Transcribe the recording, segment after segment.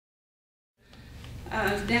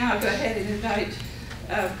Now I'll go ahead and invite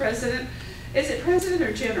President. Is it President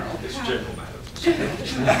or General? It's General, madam.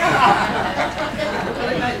 We'll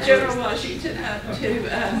invite General Washington up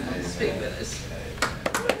to speak with us.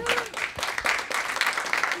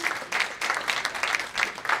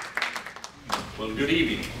 Well, good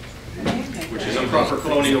evening, which is a proper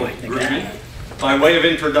colonial greeting. By way of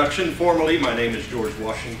introduction, formally, my name is George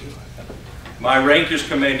Washington. My rank is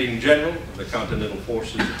Commanding General of the Continental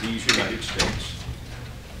Forces of these United States.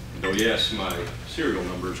 Though yes, my serial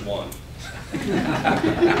number is 1.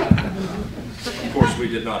 Of course, we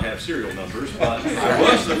did not have serial numbers, but I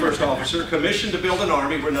was the first officer commissioned to build an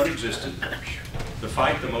army where none existed, to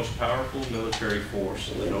fight the most powerful military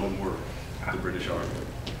force in the known world, the British Army.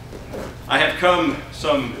 I have come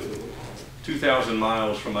some 2,000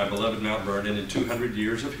 miles from my beloved Mount Vernon in 200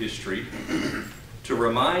 years of history to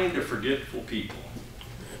remind a forgetful people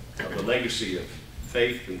of the legacy of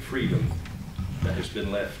faith and freedom that has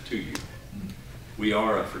been left to you. We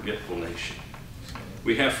are a forgetful nation.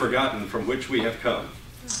 We have forgotten from which we have come.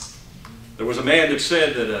 There was a man that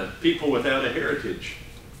said that people without a heritage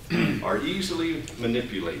are easily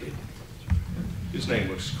manipulated. His name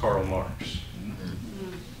was Karl Marx.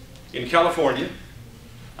 In California,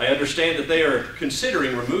 I understand that they are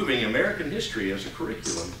considering removing American history as a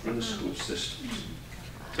curriculum in the school systems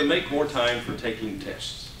to make more time for taking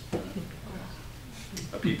tests.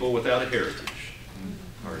 A people without a heritage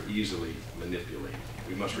are easily manipulated.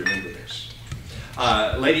 We must remember this.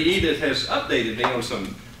 Lady Edith has updated me on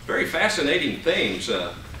some very fascinating things.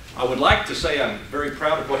 I would like to say I'm very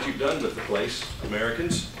proud of what you've done with the place,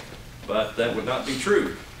 Americans, but that would not be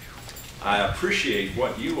true. I appreciate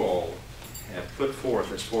what you all have put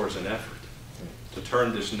forth as far as an effort to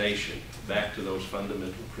turn this nation back to those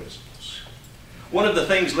fundamental principles. One of the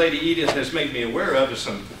things Lady Edith has made me aware of is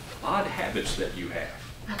some odd habits that you have.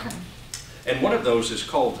 And one of those is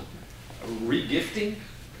called regifting.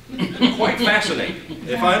 Quite fascinating.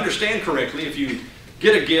 If I understand correctly, if you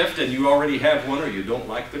get a gift and you already have one or you don't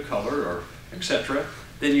like the color or etc.,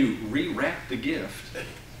 then you rewrap the gift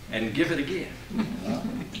and give it again.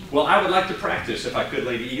 Well, I would like to practice, if I could,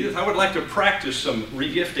 Lady Edith. I would like to practice some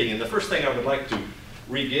regifting, and the first thing I would like to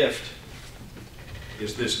regift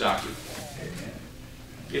is this document.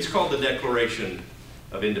 It's called the Declaration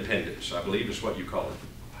of Independence, I believe is what you call it.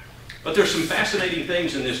 But there's some fascinating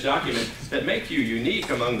things in this document that make you unique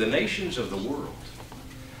among the nations of the world.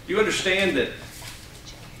 You understand that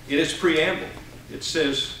in its preamble, it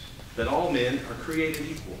says that all men are created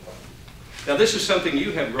equal. Now, this is something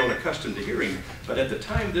you have grown accustomed to hearing, but at the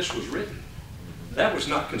time this was written, that was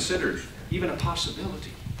not considered even a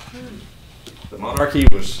possibility. The monarchy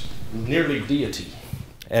was nearly deity,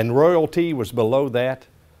 and royalty was below that,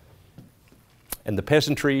 and the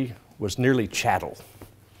peasantry was nearly chattel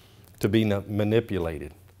to be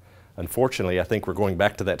manipulated. Unfortunately, I think we're going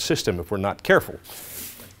back to that system if we're not careful.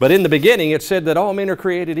 But in the beginning, it said that all men are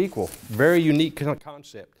created equal. Very unique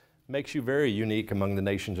concept. Makes you very unique among the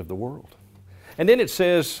nations of the world. And then it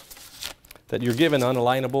says that you're given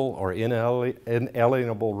unalienable or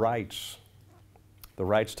inalienable rights. The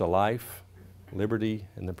rights to life, liberty,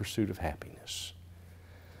 and the pursuit of happiness.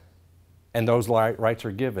 And those rights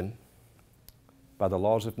are given by the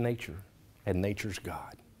laws of nature and nature's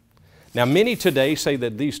God. Now, many today say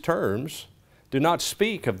that these terms do not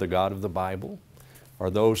speak of the God of the Bible or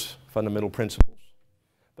those fundamental principles.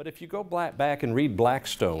 But if you go back and read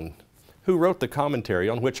Blackstone, who wrote the commentary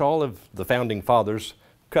on which all of the founding fathers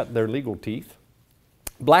cut their legal teeth,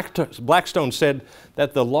 Blackstone said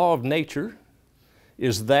that the law of nature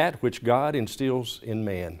is that which God instills in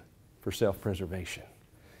man for self-preservation.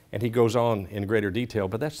 And he goes on in greater detail,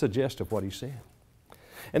 but that's the gist of what he said.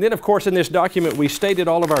 And then, of course, in this document, we stated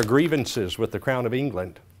all of our grievances with the Crown of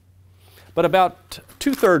England. But about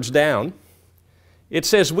 2/3 down, it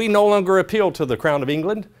says we no longer appeal to the Crown of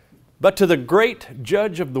England, but to the great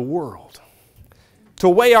judge of the world, to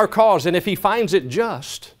weigh our cause, and if he finds it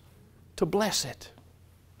just, to bless it.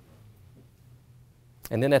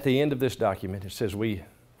 And then at the end of this document, it says we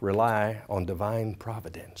rely on divine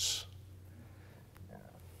providence.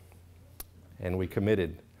 And we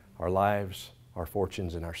committed our lives, our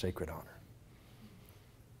fortunes, and our sacred honor.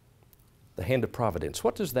 The hand of providence.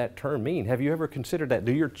 What does that term mean? Have you ever considered that?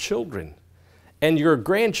 Do your children and your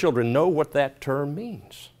grandchildren know what that term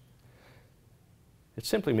means? It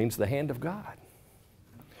simply means the hand of God.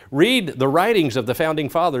 Read the writings of the founding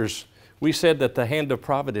fathers. We said that the hand of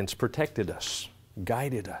providence protected us,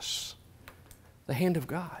 guided us. The hand of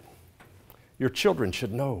God. Your children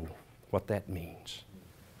should know what that means.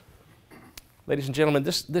 Ladies and gentlemen,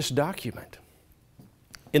 this document,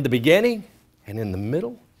 in the beginning and in the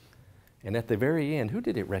middle And at the very end, who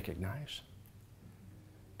did it recognize?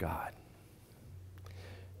 God.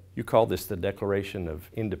 You call this the Declaration of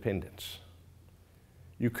Independence.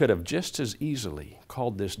 You could have just as easily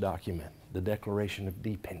called this document the Declaration of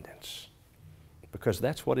Dependence, because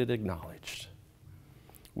that's what it acknowledged.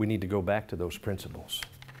 We need to go back to those principles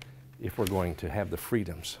if we're going to have the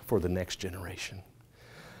freedoms for the next generation.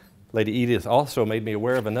 Lady Edith also made me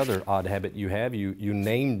aware of another odd habit you have. You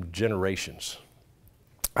name generations.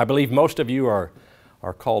 I believe most of you are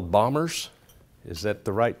called bombers. Is that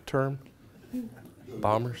the right term?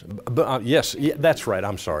 Bombers? Yes, that's right,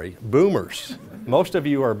 I'm sorry. Boomers. Most of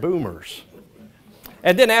you are boomers.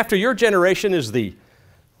 And then after your generation is the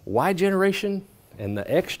Y generation and the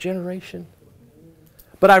X generation.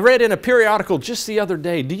 But I read in a periodical just the other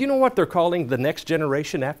day, do you know what they're calling the next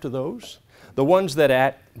generation after those? The ones that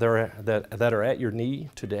are at your knee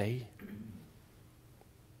today?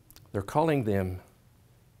 They're calling them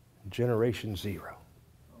Generation Zero.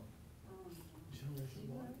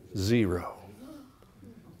 Zero.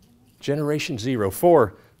 Generation Zero.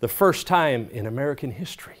 For the first time in American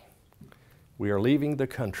history, we are leaving the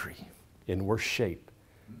country in worse shape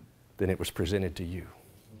than it was presented to you.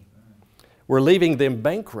 We're leaving them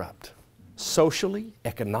bankrupt, socially,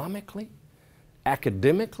 economically,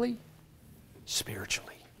 academically,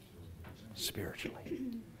 spiritually.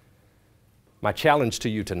 Spiritually. My challenge to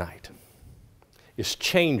you tonight is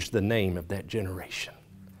change the name of that generation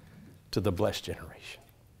to the blessed generation.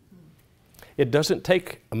 It doesn't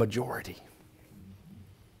take a majority.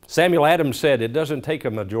 Samuel Adams said it doesn't take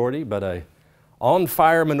a majority, but a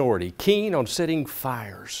on-fire minority, keen on setting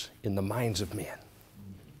fires in the minds of men.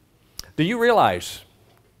 Do you realize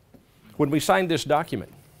when we signed this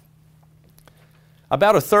document,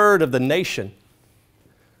 about a third of the nation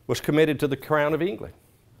was committed to the Crown of England.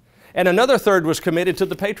 And another third was committed to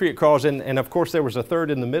the Patriot cause, and of course there was a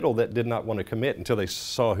third in the middle that did not want to commit until they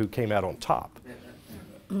saw who came out on top.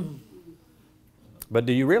 But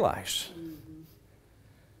do you realize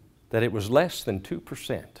that it was less than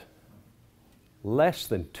 2%, less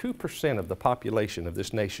than 2% of the population of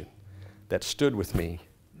this nation that stood with me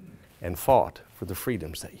and fought for the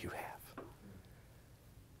freedoms that you have?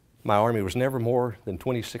 My army was never more than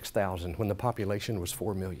 26,000 when the population was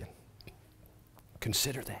 4 million.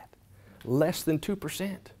 Consider that. Less than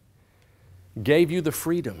 2% gave you the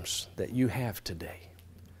freedoms that you have today.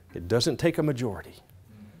 It doesn't take a majority,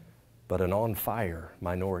 but an on-fire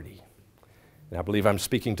minority. And I believe I'm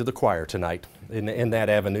speaking to the choir tonight in that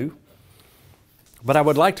avenue. But I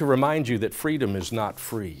would like to remind you that freedom is not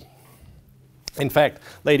free. In fact,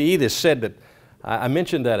 Lady Edith said that, I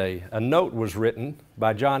mentioned that a note was written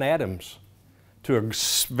by John Adams to a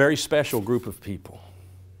very special group of people.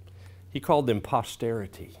 He called them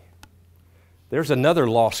posterity. There's another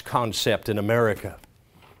lost concept in America.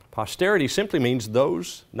 Posterity simply means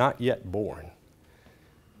those not yet born.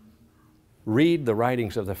 Read the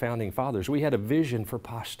writings of the Founding Fathers. We had a vision for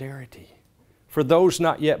posterity, for those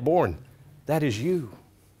not yet born. That is you.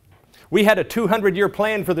 We had a 200-year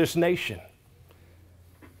plan for this nation.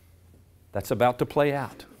 That's about to play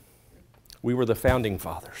out. We were the Founding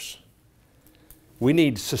Fathers. We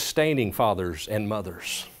need sustaining fathers and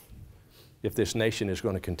mothers if this nation is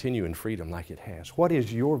going to continue in freedom like it has. What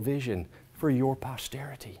is your vision for your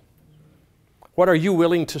posterity? What are you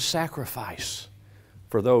willing to sacrifice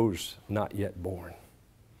for those not yet born?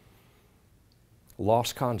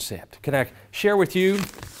 Lost concept. Can I share with you?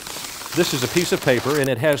 This is a piece of paper, and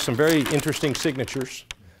it has some very interesting signatures.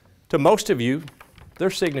 To most of you, they're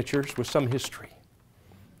signatures with some history.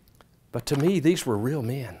 But to me, these were real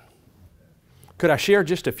men. Could I share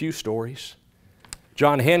just a few stories?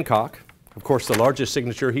 John Hancock, of course, the largest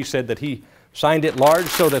signature, he said that he signed it large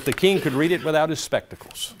so that the king could read it without his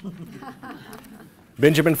spectacles.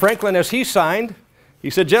 Benjamin Franklin, as he signed, he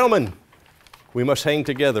said, "Gentlemen, we must hang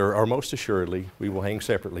together, or most assuredly, we will hang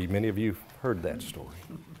separately." Many of you heard that story.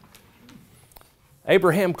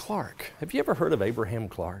 Abraham Clark. Have you ever heard of Abraham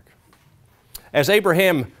Clark? As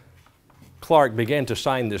Abraham Clark began to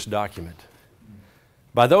sign this document,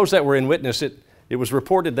 by those that were in witness, it was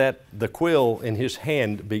reported that the quill in his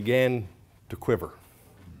hand began to quiver.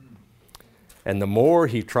 And the more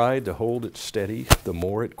he tried to hold it steady, the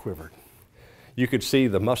more it quivered. You could see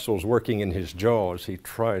the muscles working in his jaws. He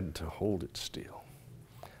tried to hold it still.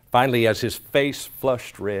 Finally, as his face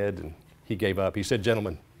flushed red and he gave up, he said,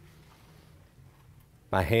 "Gentlemen,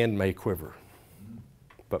 my hand may quiver,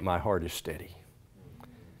 but my heart is steady."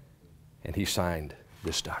 And he signed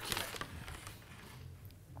this document.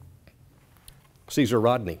 Caesar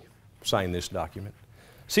Rodney signed this document.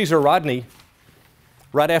 Caesar Rodney,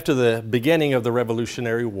 right after the beginning of the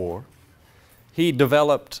Revolutionary War, He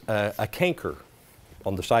developed a canker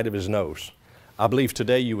on the side of his nose. I believe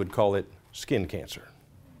today you would call it skin cancer.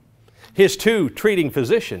 His two treating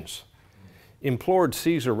physicians implored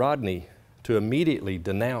Caesar Rodney to immediately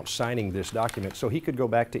denounce signing this document so he could go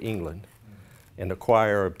back to England and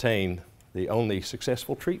acquire or obtain the only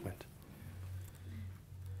successful treatment.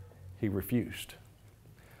 He refused.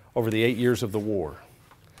 Over the 8 years of the war,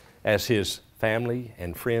 as his family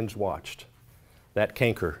and friends watched, that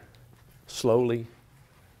canker slowly,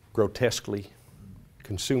 grotesquely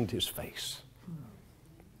consumed his face,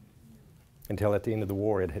 until at the end of the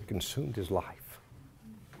war it had consumed his life.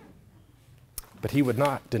 But he would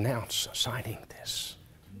not denounce signing this.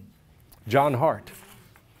 John Hart.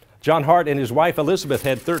 John Hart and his wife Elizabeth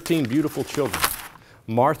had 13 beautiful children.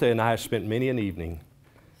 Martha and I spent many an evening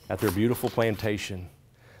at their beautiful plantation.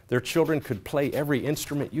 Their children could play every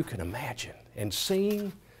instrument you can imagine and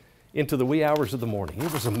sing into the wee hours of the morning.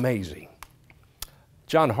 It was amazing.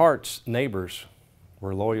 John Hart's neighbors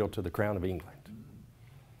were loyal to the Crown of England.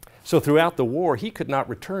 So throughout the war, he could not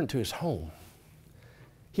return to his home.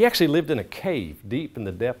 He actually lived in a cave deep in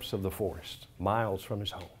the depths of the forest, miles from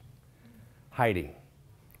his home, hiding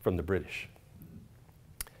from the British.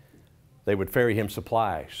 They would ferry him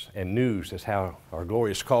supplies and news as how our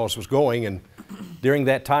glorious cause was going, and during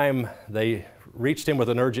that time they reached him with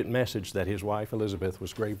an urgent message that his wife Elizabeth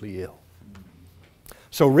was gravely ill.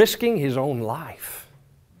 So risking his own life,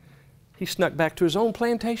 he snuck back to his own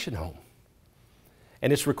plantation home.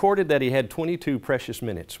 And it's recorded that he had 22 precious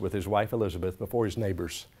minutes with his wife Elizabeth before his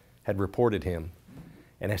neighbors had reported him,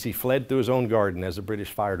 and as he fled through his own garden as the British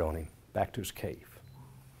fired on him, back to his cave.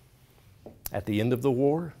 At the end of the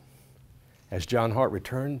war, as John Hart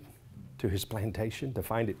returned to his plantation to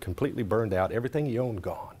find it completely burned out, everything he owned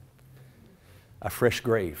gone, a fresh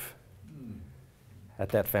grave at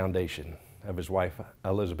that foundation of his wife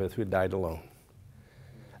Elizabeth, who had died alone.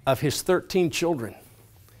 Of his 13 children,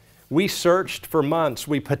 we searched for months,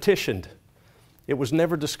 we petitioned. It was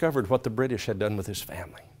never discovered what the British had done with his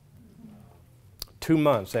family. 2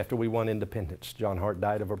 months after we won independence, John Hart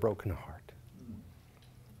died of a broken heart.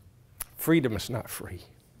 Freedom is not free.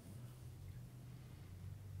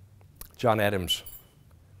 John Adams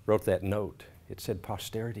wrote that note. It said,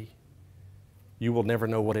 "Posterity, you will never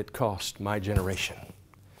know what it cost my generation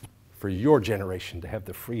for your generation to have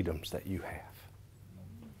the freedoms that you have."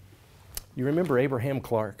 You remember Abraham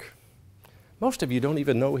Clark? Most of you don't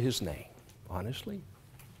even know his name, honestly.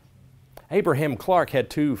 Abraham Clark had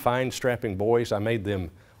 2 fine, strapping boys. I made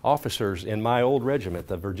them officers in my old regiment,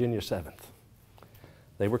 the Virginia 7th.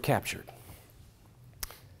 They were captured.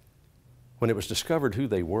 When it was discovered who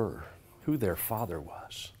they were, who their father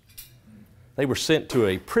was, they were sent to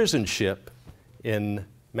a prison ship in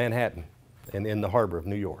Manhattan and in the harbor of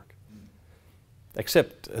New York.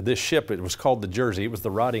 Except this ship, it was called the Jersey. It was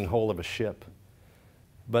the rotting hull of a ship.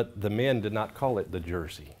 But the men did not call it the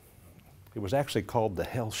Jersey. It was actually called the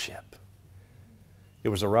Hell Ship. It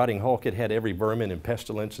was a rotting hulk. It had every vermin and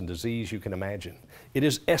pestilence and disease you can imagine. It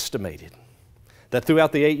is estimated that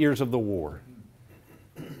throughout the 8 years of the war,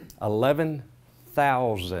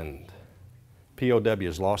 11,000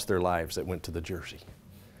 POWs lost their lives that went to the Jersey.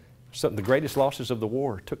 So the greatest losses of the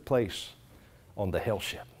war took place on the Hell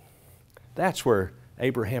Ship. That's where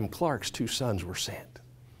Abraham Clark's 2 sons were sent.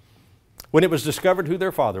 When it was discovered who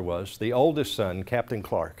their father was, the oldest son, Captain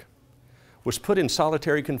Clark, was put in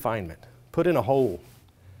solitary confinement, put in a hole,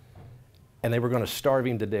 and they were going to starve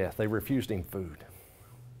him to death. They refused him food.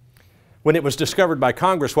 When it was discovered by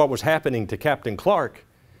Congress what was happening to Captain Clark,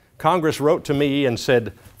 Congress wrote to me and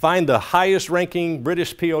said, "Find the highest ranking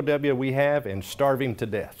British POW we have and starve him to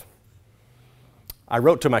death." I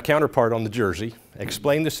wrote to my counterpart on the Jersey,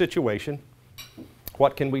 explained the situation,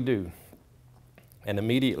 what can we do? And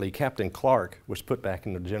immediately Captain Clark was put back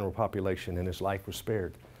in the general population and his life was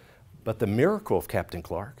spared. But the miracle of Captain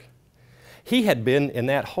Clark, he had been in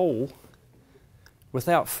that hole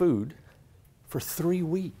without food for 3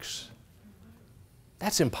 weeks.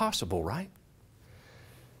 That's impossible, right?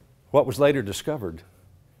 What was later discovered,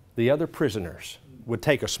 the other prisoners would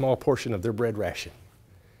take a small portion of their bread ration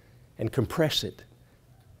and compress it,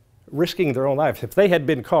 risking their own lives. If they had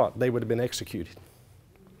been caught, they would have been executed.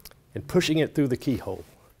 And pushing it through the keyhole,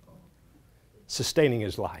 sustaining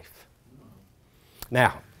his life.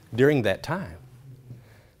 Now, during that time,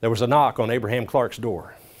 there was a knock on Abraham Clark's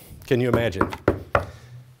door. Can you imagine?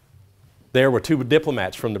 There were 2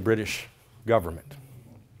 diplomats from the British government.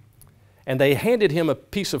 And they handed him a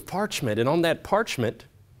piece of parchment, and on that parchment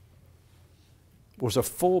was a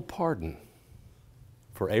full pardon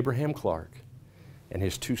for Abraham Clark and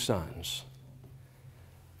his 2 sons.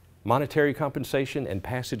 monetary compensation and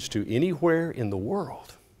passage to anywhere in the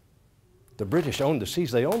world. The British owned the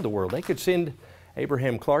seas. They owned the world. They could send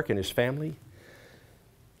Abraham Clark and his family,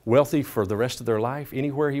 wealthy for the rest of their life,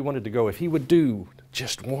 anywhere he wanted to go if he would do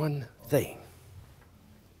just one thing.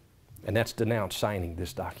 And that's denounce signing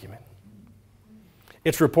this document.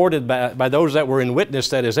 It's reported by those that were in witness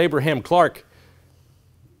that as Abraham Clark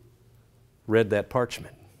read that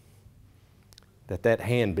parchment, that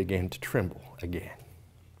hand began to tremble again.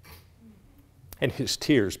 And his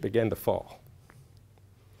tears began to fall.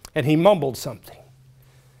 And he mumbled something.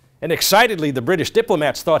 And excitedly, the British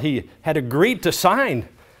diplomats thought he had agreed to sign.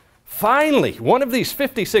 Finally, one of these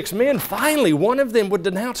 56 men, finally, one of them would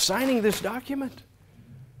denounce signing this document.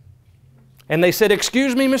 And they said,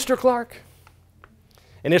 "Excuse me, Mr. Clark."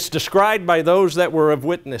 And it's described by those that were of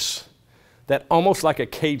witness that almost like a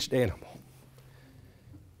caged animal,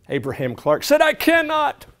 Abraham Clark said, I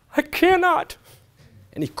cannot.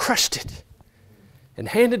 And he crushed it and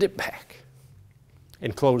handed it back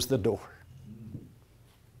and closed the door.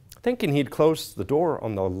 Thinking he'd closed the door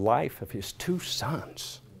on the life of his 2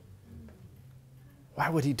 sons. Why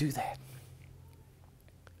would he do that?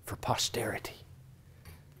 For posterity.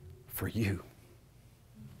 For you.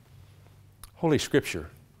 Holy Scripture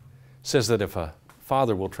says that if a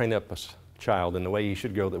father will train up a child in the way he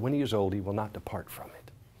should go, that when he is old, he will not depart from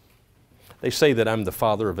it. They say that I'm the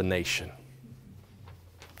father of a nation.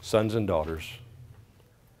 Sons and daughters,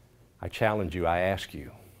 I challenge you, I ask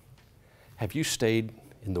you, have you stayed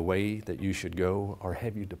in the way that you should go, or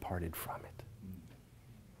have you departed from it?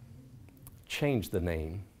 Change the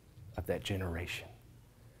name of that generation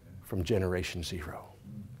from Generation 0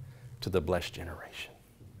 to the blessed generation.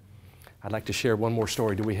 I'd like to share one more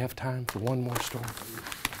story. Do we have time for one more story?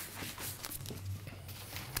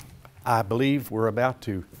 I believe we're about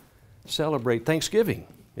to celebrate Thanksgiving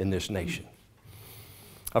in this nation.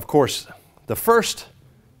 Of course, the first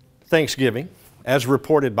Thanksgiving, as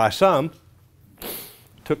reported by some,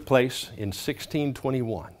 took place in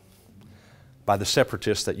 1621 by the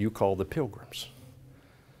separatists that you call the Pilgrims.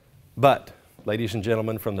 But, ladies and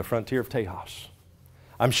gentlemen from the frontier of Tejas,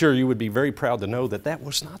 I'm sure you would be very proud to know that that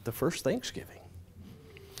was not the first Thanksgiving.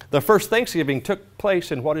 The first Thanksgiving took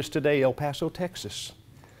place in what is today El Paso, Texas,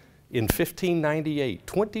 in 1598,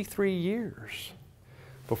 23 years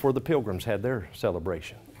before the Pilgrims had their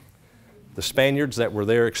celebration. The Spaniards that were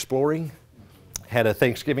there exploring had a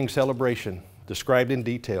Thanksgiving celebration described in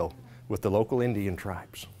detail with the local Indian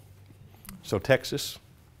tribes. So Texas,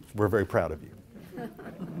 we're very proud of you.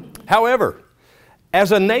 However,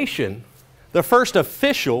 as a nation, the first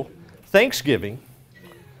official Thanksgiving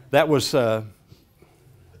that was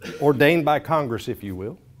ordained by Congress, if you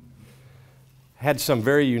will, had some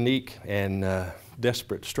very unique and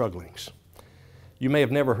desperate strugglings. You may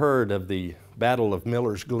have never heard of the Battle of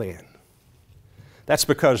Miller's Glen. That's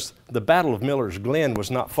because the Battle of Miller's Glen was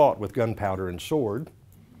not fought with gunpowder and sword.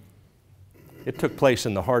 It took place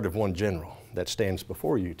in the heart of one general that stands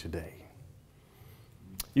before you today.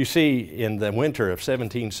 You see, in the winter of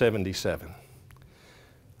 1777,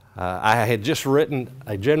 I had just written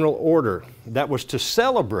a general order that was to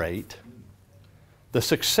celebrate the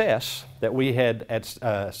success that we had at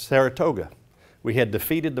Saratoga. We had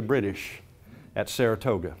defeated the British at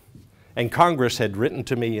Saratoga. And Congress had written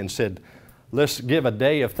to me and said, let's give a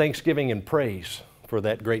day of thanksgiving and praise for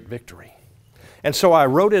that great victory. And so I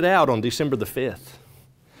wrote it out on December the 5th.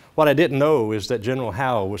 What I didn't know is that General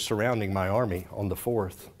Howe was surrounding my army on the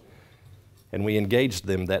 4th. And we engaged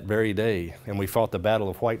them that very day, and we fought the Battle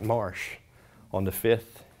of White Marsh on the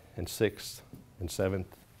 5th and 6th and 7th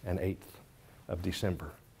and 8th of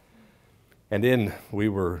December. And then we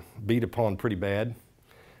were beat upon pretty bad.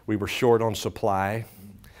 We were short on supply,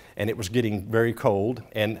 and it was getting very cold.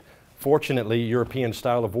 And fortunately, European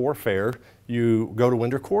style of warfare, you go to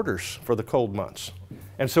winter quarters for the cold months.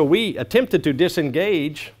 And so we attempted to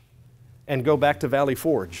disengage and go back to Valley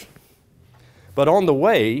Forge. But on the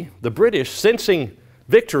way, the British, sensing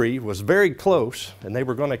victory was very close and they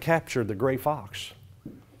were going to capture the Gray Fox,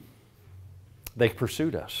 they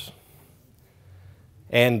pursued us.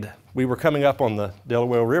 And we were coming up on the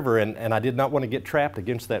Delaware River, and I did not want to get trapped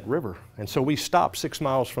against that river. And so we stopped 6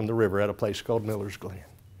 miles from the river at a place called Miller's Glen.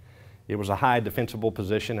 It was a high defensible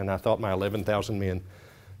position, and I thought my 11,000 men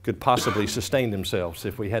could possibly sustain themselves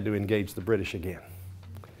if we had to engage the British again.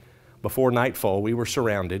 Before nightfall, we were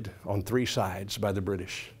surrounded on 3 sides by the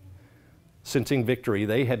British. Sensing victory,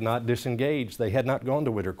 they had not disengaged. They had not gone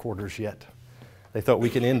to winter quarters yet. They thought we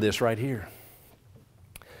can end this right here.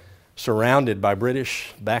 Surrounded by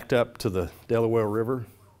British, backed up to the Delaware River,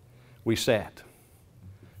 we sat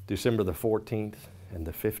December the 14th and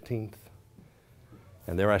the 15th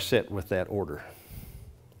And there I sit with that order,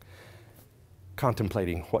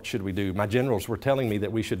 contemplating what should we do. My generals were telling me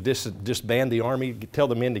that we should disband the army, tell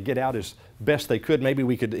the men to get out as best they could. Maybe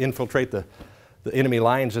we could infiltrate the enemy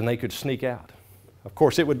lines and they could sneak out. Of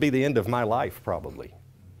course, it would be the end of my life, probably.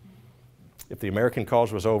 If the American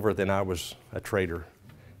cause was over, then I was a traitor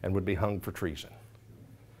and would be hung for treason.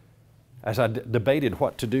 As I debated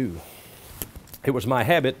what to do, it was my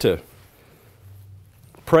habit to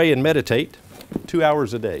pray and meditate 2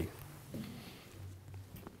 hours a day.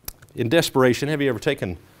 In desperation, have you ever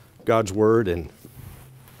taken God's Word and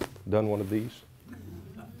done one of these?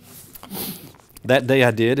 That day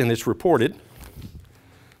I did, and it's reported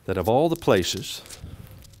that of all the places,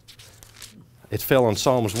 it fell on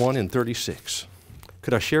Psalms 1 and 36.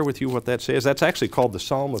 Could I share with you what that says? That's actually called the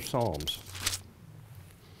Psalm of Psalms.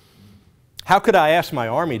 How could I ask my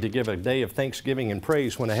army to give a day of thanksgiving and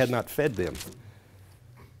praise when I had not fed them?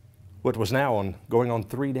 What was now going on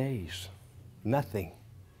 3 days? Nothing.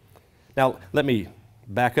 Now, let me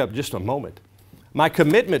back up just a moment. My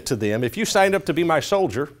commitment to them, if you signed up to be my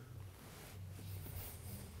soldier,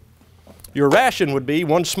 your ration would be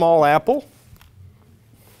 1 small apple,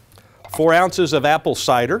 4 ounces of apple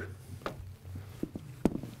cider,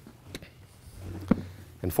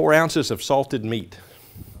 and 4 ounces of salted meat.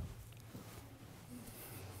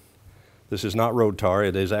 This is not road tar,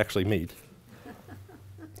 it is actually meat.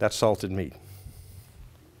 That's salted meat.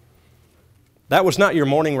 That was not your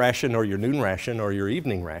morning ration or your noon ration or your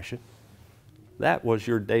evening ration. That was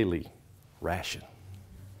your daily ration.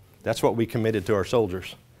 That's what we committed to our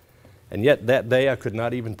soldiers. And yet that day I could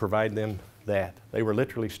not even provide them that. They were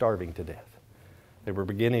literally starving to death. They were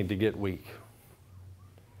beginning to get weak.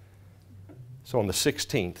 So on the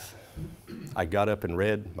 16th, I got up and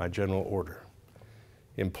read my general order,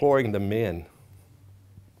 imploring the men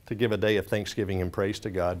to give a day of thanksgiving and praise to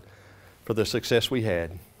God for the success we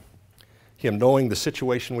had, Him knowing the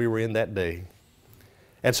situation we were in that day.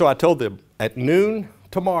 And so I told them, at noon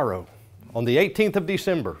tomorrow, on the 18th of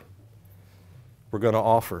December, we're going to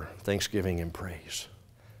offer thanksgiving and praise.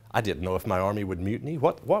 I didn't know if my army would mutiny.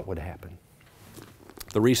 What would happen?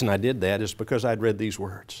 The reason I did that is because I'd read these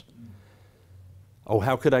words. Oh,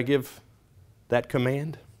 how could I give that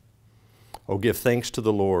command? Oh, give thanks to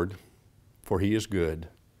the Lord, for He is good,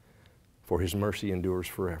 for His mercy endures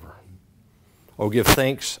forever. Oh, give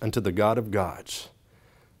thanks unto the God of gods,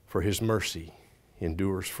 for His mercy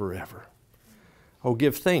endures forever. Oh,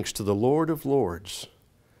 give thanks to the Lord of lords,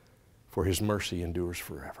 for His mercy endures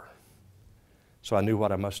forever. So I knew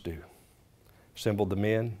what I must do. Assembled the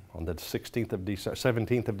men on the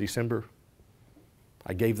 17th of December.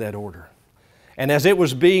 I gave that order. And as it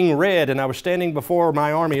was being read, and I was standing before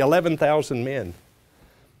my army, 11,000 men,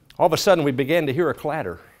 all of a sudden we began to hear a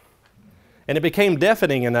clatter. And it became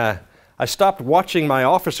deafening, and I stopped watching my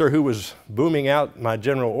officer who was booming out my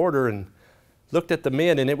general order and looked at the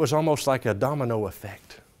men, and it was almost like a domino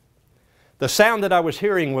effect. The sound that I was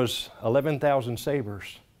hearing was 11,000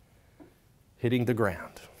 sabers hitting the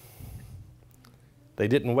ground. They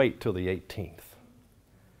didn't wait till the 18th.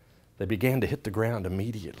 They began to hit the ground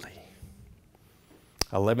immediately.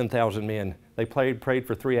 11,000 men. They prayed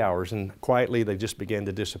for 3 hours, and quietly they just began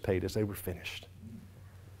to dissipate as they were finished.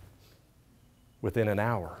 Within an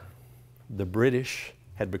hour, the British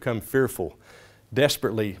had become fearful.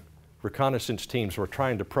 Desperately, reconnaissance teams were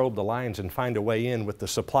trying to probe the lines and find a way in with the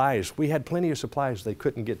supplies. We had plenty of supplies. They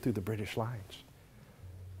couldn't get through the British lines.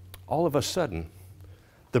 All of a sudden,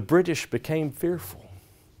 the British became fearful.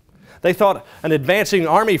 They thought an advancing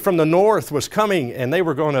army from the north was coming and they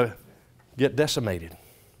were going to get decimated.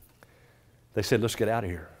 They said, let's get out of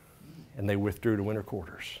here. And they withdrew to winter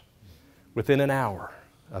quarters. Within an hour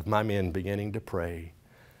of my men beginning to pray,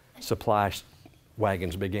 supply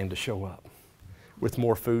wagons began to show up with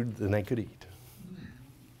more food than they could eat.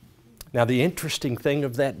 Now, the interesting thing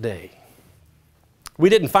of that day, we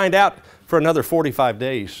didn't find out for another 45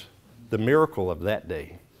 days the miracle of that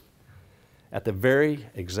day. At the very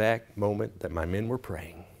exact moment that my men were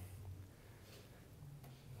praying,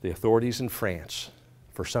 the authorities in France,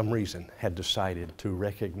 for some reason, had decided to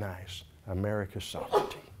recognize America's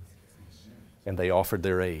sovereignty. And they offered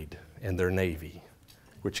their aid and their navy,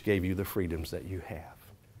 which gave you the freedoms that you have.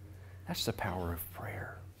 That's the power of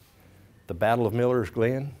prayer. The Battle of Miller's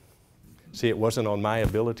Glen, see, it wasn't on my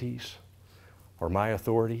abilities or my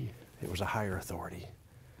authority. It was a higher authority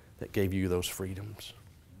that gave you those freedoms.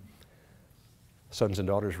 Sons and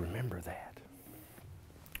daughters, remember that.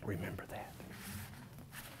 Remember that.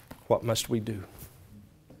 What must we do?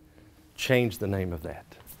 Change the name of that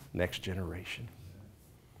next generation.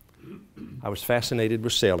 I was fascinated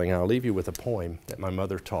with sailing. I'll leave you with a poem that my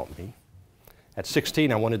mother taught me. At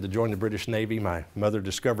 16, I wanted to join the British Navy. My mother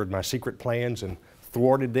discovered my secret plans and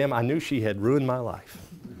thwarted them. I knew she had ruined my life.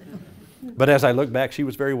 But as I look back, she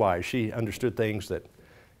was very wise. She understood things that,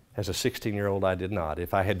 as a 16-year-old, I did not.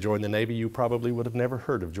 If I had joined the Navy, you probably would have never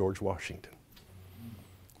heard of George Washington.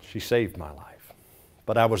 She saved my life.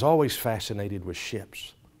 But I was always fascinated with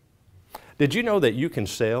ships. Did you know that you can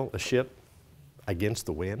sail a ship against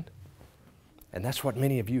the wind? And that's what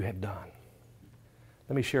many of you have done.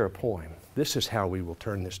 Let me share a poem. This is how we will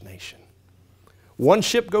turn this nation. One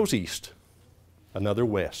ship goes east, another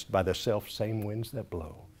west, by the self-same winds that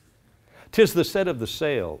blow. 'Tis the set of the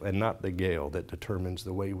sail and not the gale that determines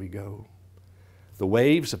the way we go. The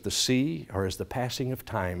waves of the sea are as the passing of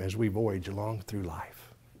time as we voyage along through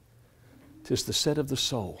life. 'Tis the set of the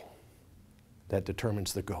soul that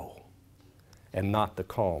determines the goal, and not the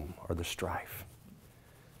calm or the strife.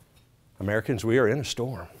 Americans, we are in a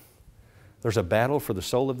storm. There's a battle for the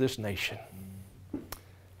soul of this nation.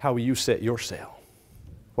 How will you set your sail?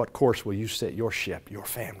 What course will you set your ship, your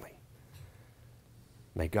family?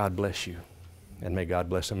 May God bless you, and may God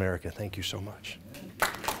bless America. Thank you so much.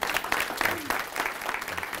 Thank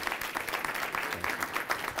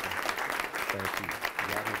you.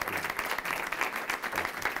 God is good.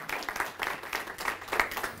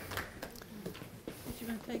 Did you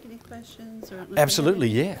want to take any questions? Or Absolutely,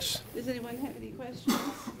 yes. Does anyone have any questions?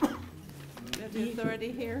 We have the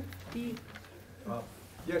authority here.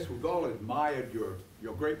 Yes, we've all admired your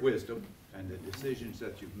great wisdom and the decisions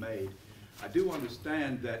that you've made. I do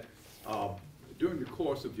understand that during the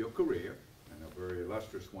course of your career, and a very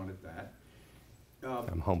illustrious one at that,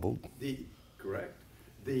 I'm humbled.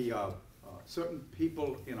 Certain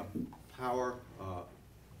people in a power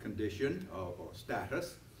condition or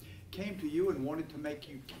status came to you and wanted to make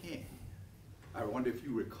you king. I wonder if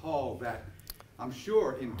you recall that, I'm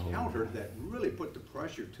sure, encounter that really put the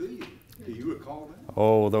pressure to you. Do you recall that?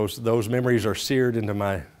 Oh, those memories are seared into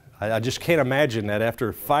my... I just can't imagine that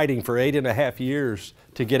after fighting for 8.5 years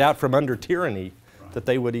to get out from under tyranny, Right. that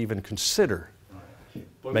they would even consider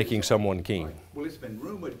Well, making someone king. Right. Well, it's been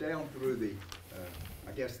rumored down through the,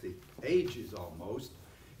 I guess, the ages almost,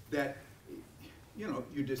 that, you know,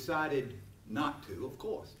 you decided not to, of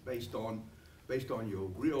course, based on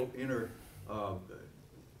your real inner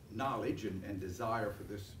knowledge and desire for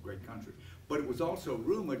this great country. But it was also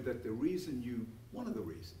rumored that one of the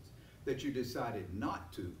reasons that you decided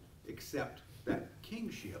not to accept that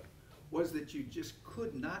kingship was that you just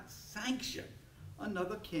could not sanction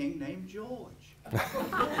another king named George.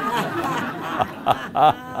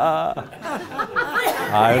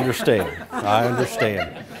 I understand.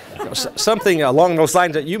 Something along those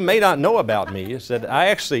lines that you may not know about me is that I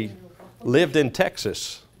actually lived in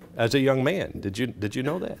Texas as a young man. Did you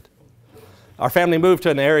know that? Our family moved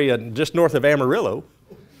to an area just north of Amarillo,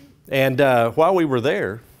 and while we were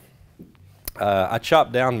there, I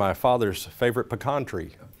chopped down my father's favorite pecan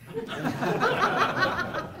tree.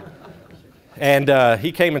 And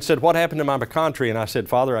he came and said, "What happened to my pecan tree?" And I said,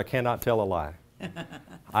 "Father, I cannot tell a lie.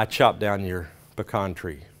 I chopped down your pecan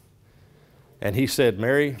tree." And he said,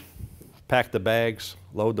 "Mary, pack the bags,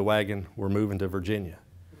 load the wagon, we're moving to Virginia."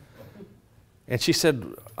 And she said,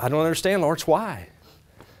 "I don't understand, Lawrence, why?"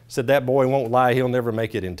 I said, "That boy won't lie, he'll never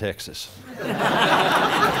make it in Texas."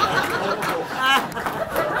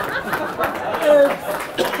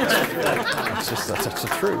 That's the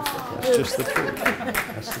truth. That's just the truth.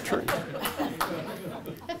 That's the truth.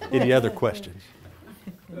 Any other questions?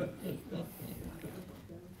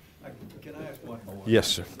 Can I ask one more? Yes,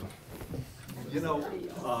 sir. You know,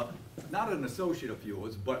 not an associate of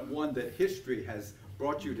yours, but one that history has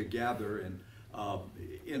brought you together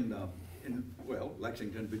in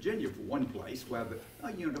Lexington, Virginia, for one place, where the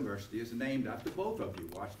university is named after both of you,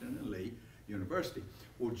 Washington and Lee University.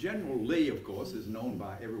 Well, General Lee, of course, is known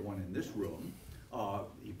by everyone in this room.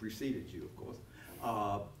 He preceded you, of course.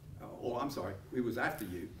 I'm sorry, he was after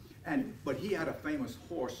you. But he had a famous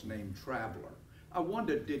horse named Traveler. I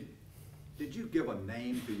wondered, did you give a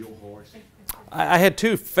name to your horse? I had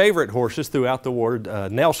two favorite horses throughout the war.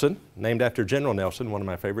 Nelson, named after General Nelson, one of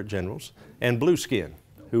my favorite generals, and Blueskin,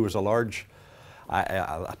 who was a large...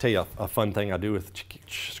 I'll tell you a fun thing I do with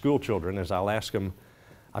school children is I'll ask them,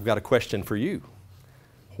 "I've got a question for you.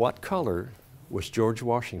 What color was George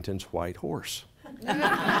Washington's white horse?"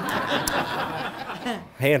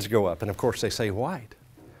 Hands go up, and of course they say white.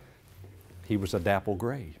 He was a dapple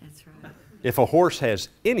gray. That's right. If a horse has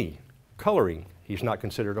any coloring, he's not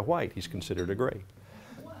considered a white, he's considered a gray.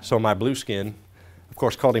 So my Blueskin, of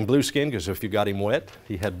course, called him Blueskin because if you got him wet,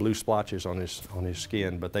 he had blue splotches on his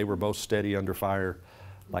skin, but they were both steady under fire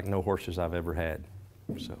like no horses I've ever had.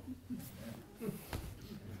 So.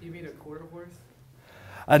 You mean a quarter horse?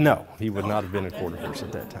 No, he would not have been a quarter horse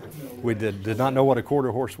at that time. We did not know what a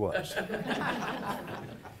quarter horse was.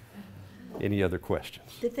 Any other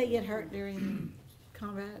questions? Did they get hurt during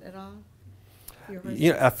combat at all? Your horse?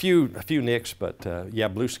 Yeah, a few nicks, but yeah,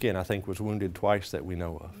 Blueskin I think was wounded twice that we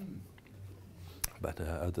know of. But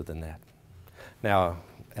other than that, now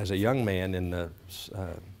as a young man in the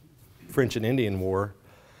French and Indian War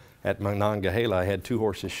at Monongahela, I had 2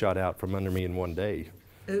 horses shot out from under me in one day.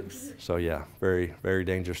 Oops. So yeah, very, very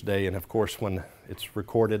dangerous day. And of course, when it's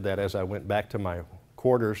recorded that as I went back to my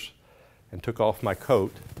quarters and took off my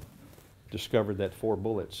coat, discovered that 4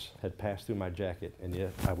 bullets had passed through my jacket, and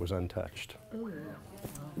yet I was untouched. Ooh.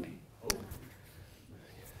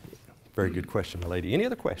 Very good question, my lady. Any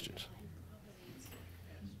other questions?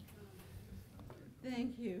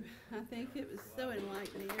 Thank you. I think it was so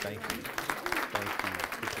enlightening. Thank you.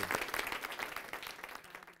 Thank you.